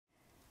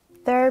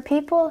There are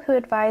people who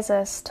advise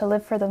us to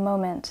live for the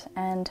moment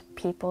and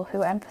people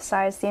who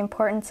emphasize the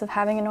importance of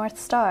having a North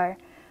Star.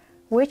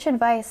 Which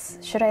advice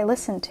should I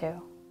listen to?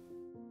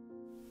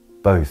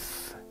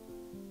 Both.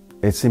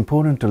 It's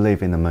important to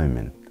live in the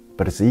moment,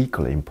 but it's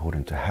equally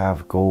important to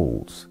have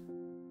goals.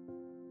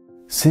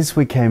 Since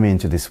we came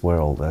into this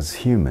world as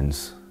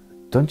humans,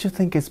 don't you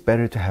think it's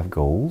better to have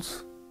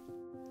goals?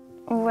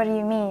 What do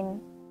you mean?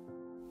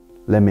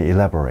 Let me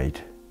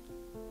elaborate.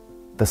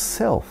 The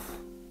self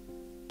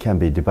can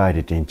be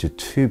divided into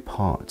two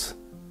parts,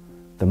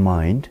 the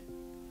mind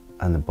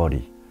and the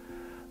body.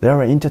 They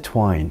are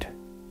intertwined,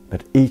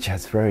 but each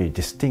has very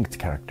distinct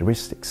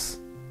characteristics.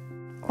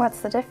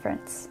 What's the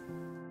difference?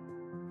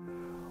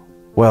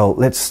 Well,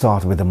 let's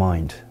start with the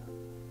mind.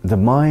 The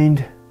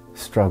mind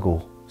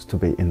struggles to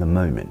be in the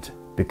moment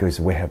because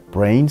we have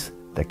brains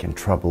that can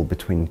travel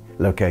between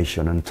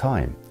location and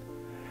time.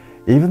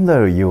 Even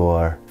though you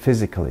are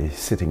physically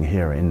sitting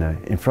here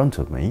in front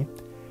of me,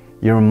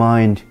 your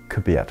mind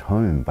could be at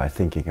home by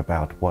thinking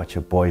about what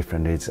your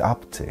boyfriend is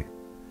up to.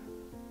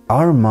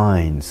 Our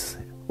minds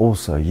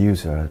also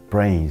use our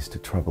brains to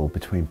travel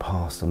between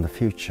past and the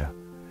future.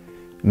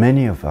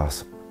 Many of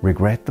us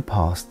regret the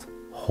past,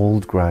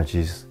 hold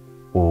grudges,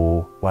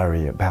 or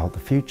worry about the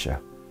future.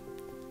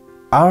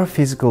 Our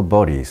physical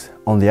bodies,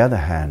 on the other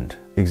hand,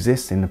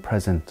 exist in the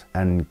present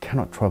and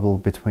cannot travel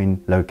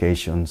between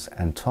locations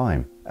and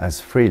time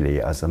as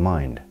freely as the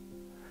mind.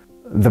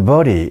 The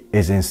body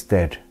is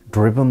instead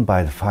driven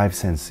by the five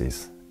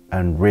senses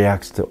and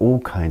reacts to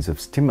all kinds of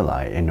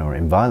stimuli in our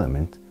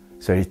environment,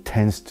 so it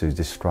tends to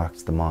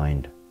distract the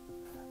mind.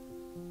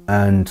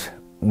 And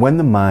when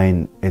the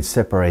mind is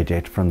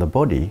separated from the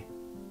body,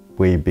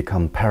 we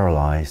become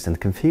paralyzed and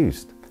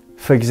confused.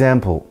 For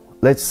example,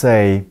 let's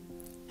say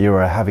you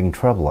are having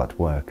trouble at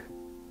work.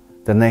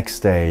 The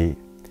next day,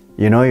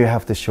 you know you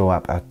have to show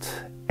up at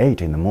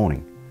 8 in the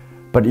morning,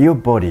 but your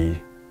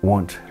body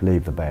won't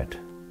leave the bed.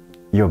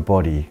 Your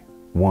body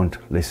won't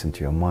listen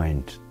to your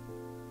mind.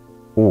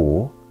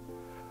 Or,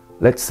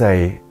 let's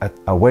say at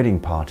a wedding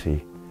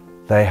party,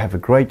 they have a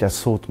great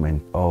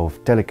assortment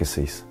of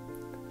delicacies,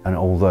 and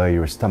although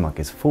your stomach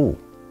is full,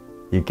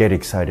 you get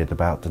excited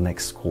about the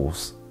next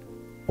course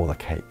or the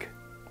cake.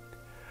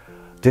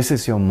 This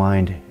is your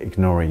mind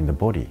ignoring the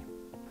body.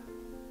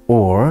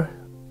 Or,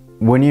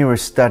 when you are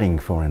studying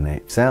for an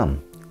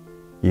exam,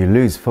 you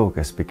lose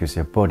focus because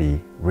your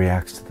body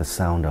reacts to the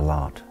sound a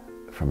lot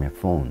from your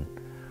phone.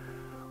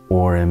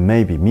 Or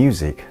maybe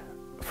music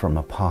from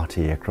a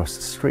party across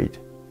the street.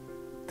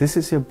 This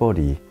is your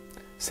body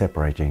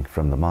separating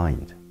from the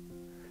mind.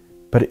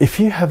 But if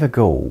you have a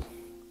goal,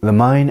 the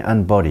mind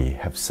and body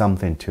have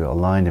something to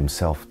align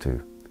themselves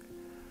to.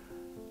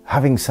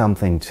 Having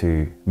something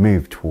to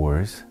move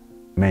towards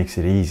makes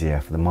it easier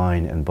for the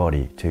mind and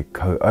body to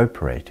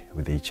cooperate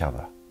with each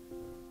other.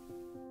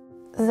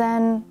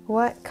 Then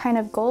what kind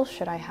of goals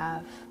should I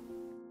have?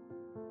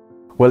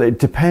 Well, it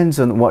depends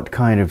on what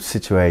kind of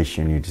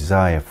situation you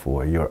desire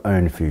for your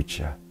own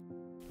future.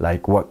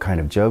 Like what kind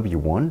of job you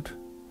want,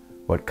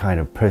 what kind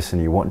of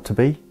person you want to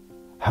be,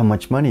 how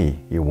much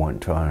money you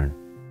want to earn.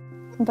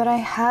 But I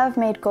have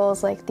made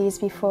goals like these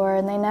before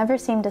and they never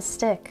seem to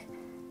stick.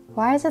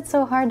 Why is it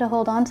so hard to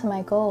hold on to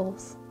my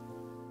goals?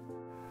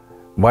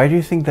 Why do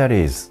you think that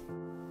is?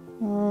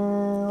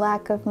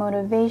 Lack of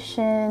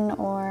motivation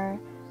or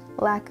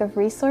lack of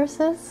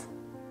resources?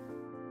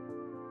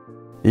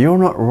 You're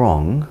not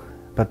wrong,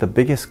 but the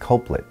biggest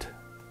culprit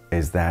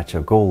is that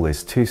your goal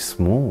is too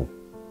small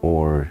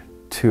or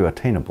too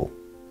attainable.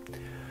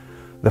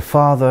 The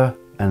farther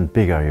and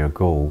bigger your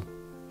goal,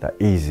 the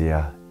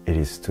easier it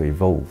is to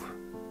evolve.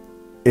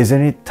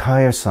 Isn't it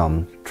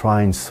tiresome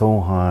trying so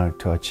hard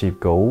to achieve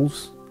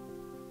goals?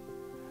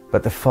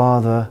 But the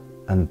farther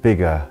and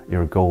bigger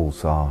your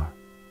goals are,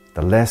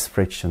 the less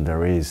friction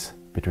there is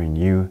between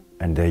you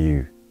and the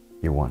you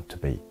want to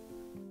be.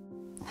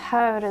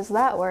 How does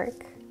that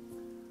work?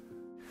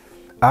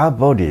 Our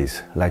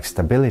bodies like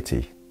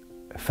stability,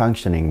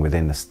 functioning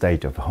within a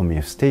state of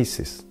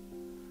homeostasis.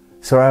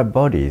 So our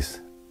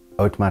bodies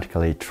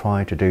automatically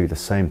try to do the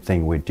same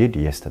thing we did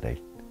yesterday.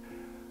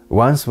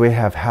 Once we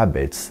have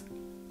habits,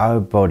 our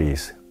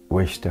bodies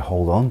wish to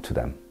hold on to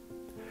them.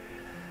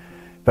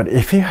 But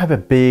if you have a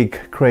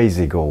big,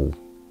 crazy goal,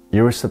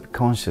 your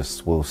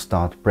subconscious will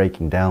start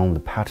breaking down the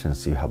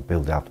patterns you have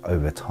built up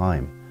over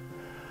time.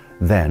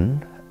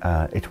 Then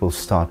it will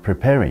start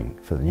preparing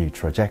for the new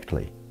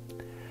trajectory.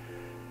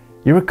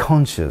 Your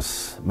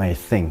conscious may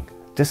think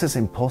this is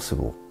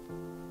impossible,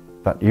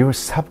 but your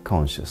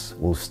subconscious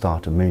will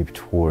start to move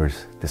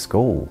towards this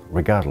goal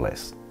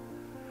regardless.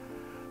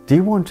 Do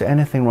you want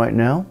anything right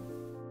now?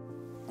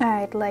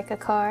 I'd like a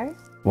car.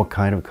 What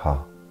kind of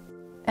car?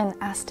 An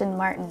Aston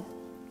Martin.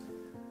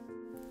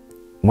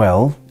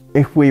 Well,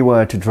 if we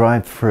were to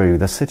drive through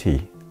the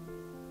city,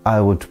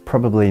 I would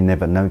probably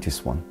never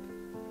notice one,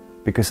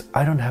 because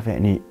I don't have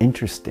any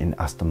interest in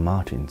Aston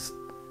Martins.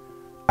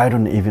 I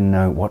don't even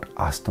know what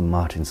Aston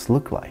Martins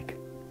look like.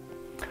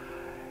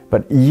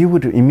 But you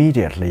would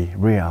immediately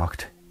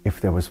react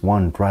if there was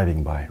one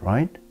driving by,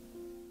 right?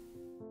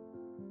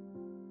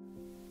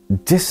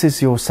 This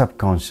is your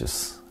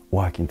subconscious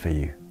working for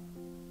you.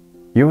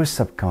 Your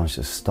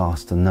subconscious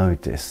starts to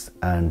notice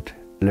and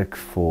look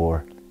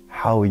for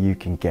how you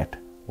can get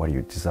what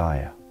you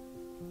desire.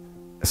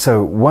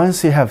 So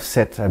once you have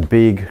set a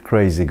big,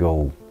 crazy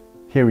goal,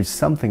 here is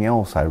something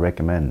else I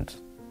recommend.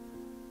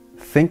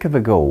 Think of a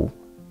goal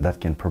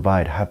that can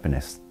provide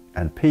happiness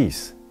and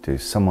peace to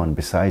someone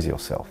besides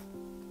yourself.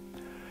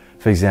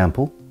 For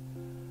example,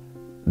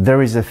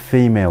 there is a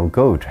female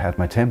goat at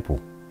my temple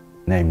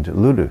named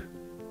Lulu.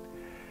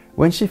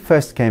 When she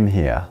first came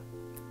here,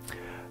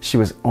 she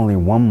was only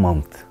 1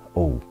 month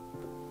old.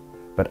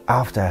 But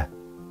after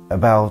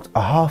about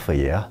a half a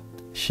year,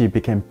 she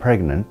became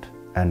pregnant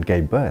and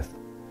gave birth.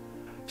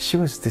 She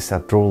was this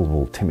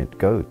adorable, timid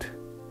goat.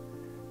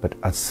 But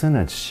as soon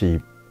as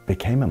she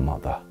became a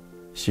mother,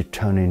 she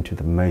turned into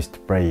the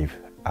most brave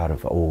out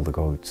of all the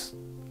goats.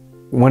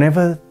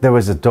 Whenever there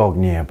was a dog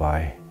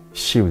nearby,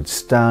 she would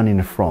stand in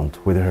the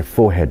front with her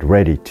forehead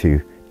ready to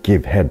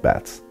give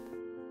headbats.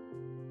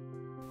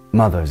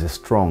 Mothers are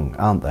strong,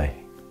 aren't they?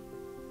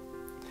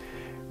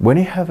 When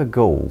you have a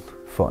goal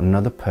for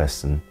another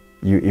person,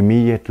 you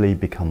immediately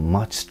become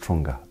much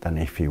stronger than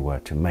if you were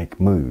to make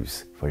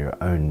moves for your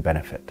own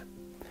benefit.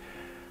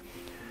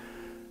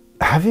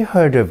 Have you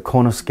heard of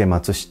Konosuke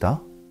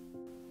Matsushita?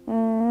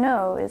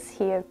 No, is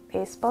he a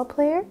baseball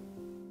player?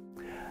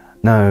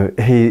 No,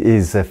 he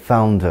is a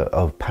founder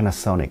of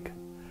Panasonic.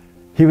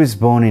 He was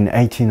born in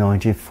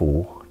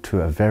 1894 to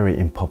a very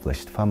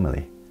impoverished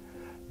family.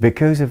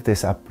 Because of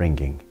this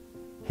upbringing,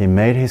 he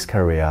made his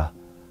career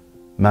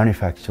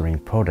manufacturing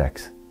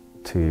products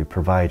to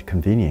provide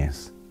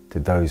convenience to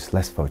those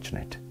less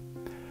fortunate.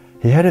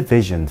 He had a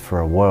vision for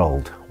a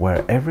world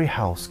where every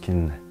house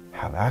can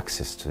have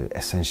access to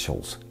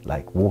essentials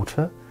like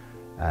water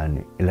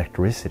and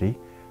electricity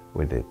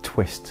with a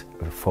twist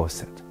of a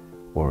faucet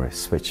or a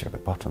switch of a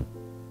button.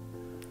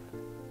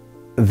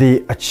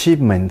 The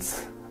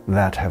achievements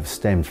that have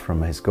stemmed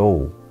from his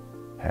goal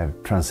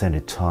have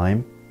transcended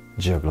time,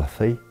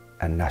 geography,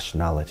 and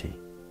nationality.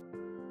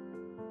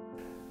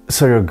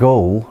 So your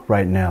goal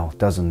right now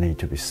doesn't need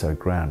to be so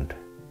grand,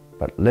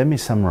 but let me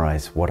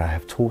summarize what I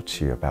have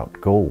taught you about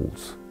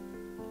goals.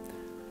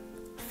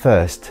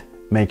 First,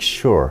 make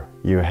sure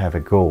you have a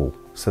goal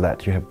so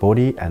that your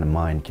body and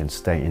mind can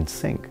stay in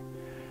sync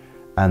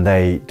and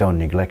they don't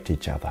neglect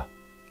each other.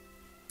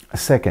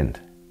 Second,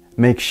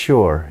 make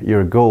sure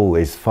your goal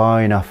is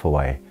far enough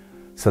away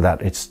so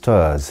that it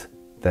stirs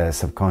the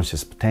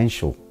subconscious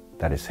potential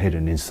that is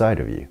hidden inside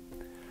of you.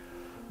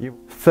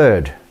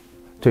 Third,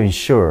 to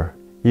ensure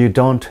you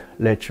don't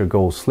let your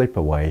goal slip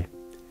away,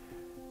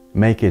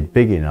 make it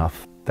big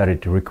enough that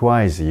it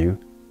requires you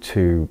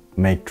to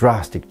make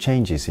drastic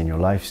changes in your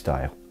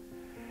lifestyle.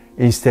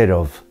 Instead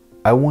of,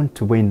 I want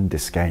to win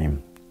this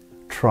game,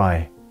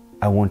 try,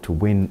 I want to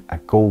win a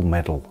gold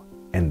medal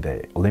in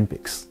the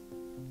Olympics.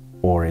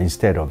 Or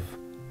instead of,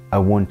 I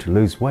want to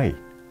lose weight,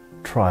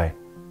 try,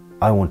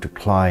 I want to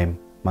climb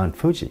Mount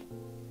Fuji.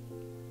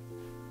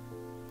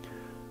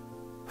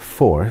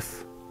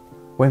 Fourth,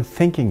 when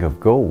thinking of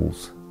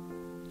goals,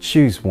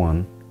 choose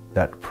one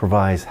that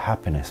provides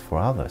happiness for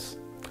others.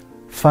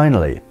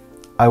 Finally,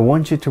 I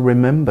want you to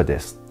remember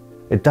this.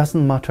 It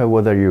doesn't matter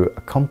whether you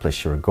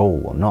accomplish your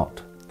goal or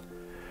not.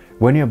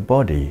 When your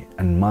body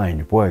and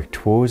mind work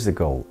towards the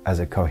goal as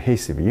a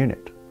cohesive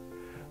unit,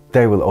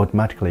 they will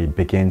automatically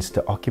begin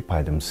to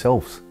occupy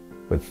themselves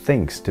with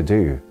things to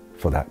do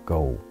for that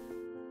goal,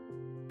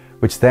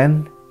 which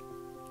then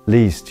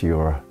leads to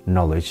your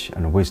knowledge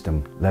and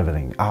wisdom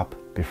leveling up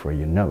before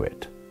you know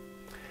it.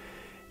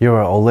 You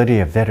are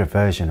already a better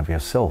version of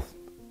yourself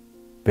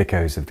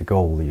because of the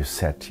goal you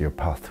set your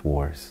path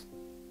towards.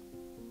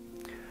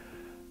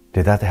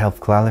 Did that help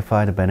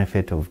clarify the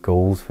benefit of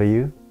goals for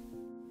you?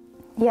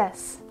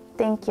 Yes,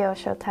 thank you,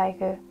 Osho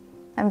Taigu.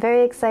 I'm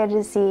very excited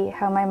to see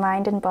how my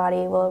mind and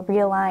body will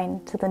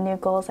realign to the new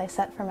goals I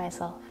set for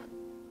myself.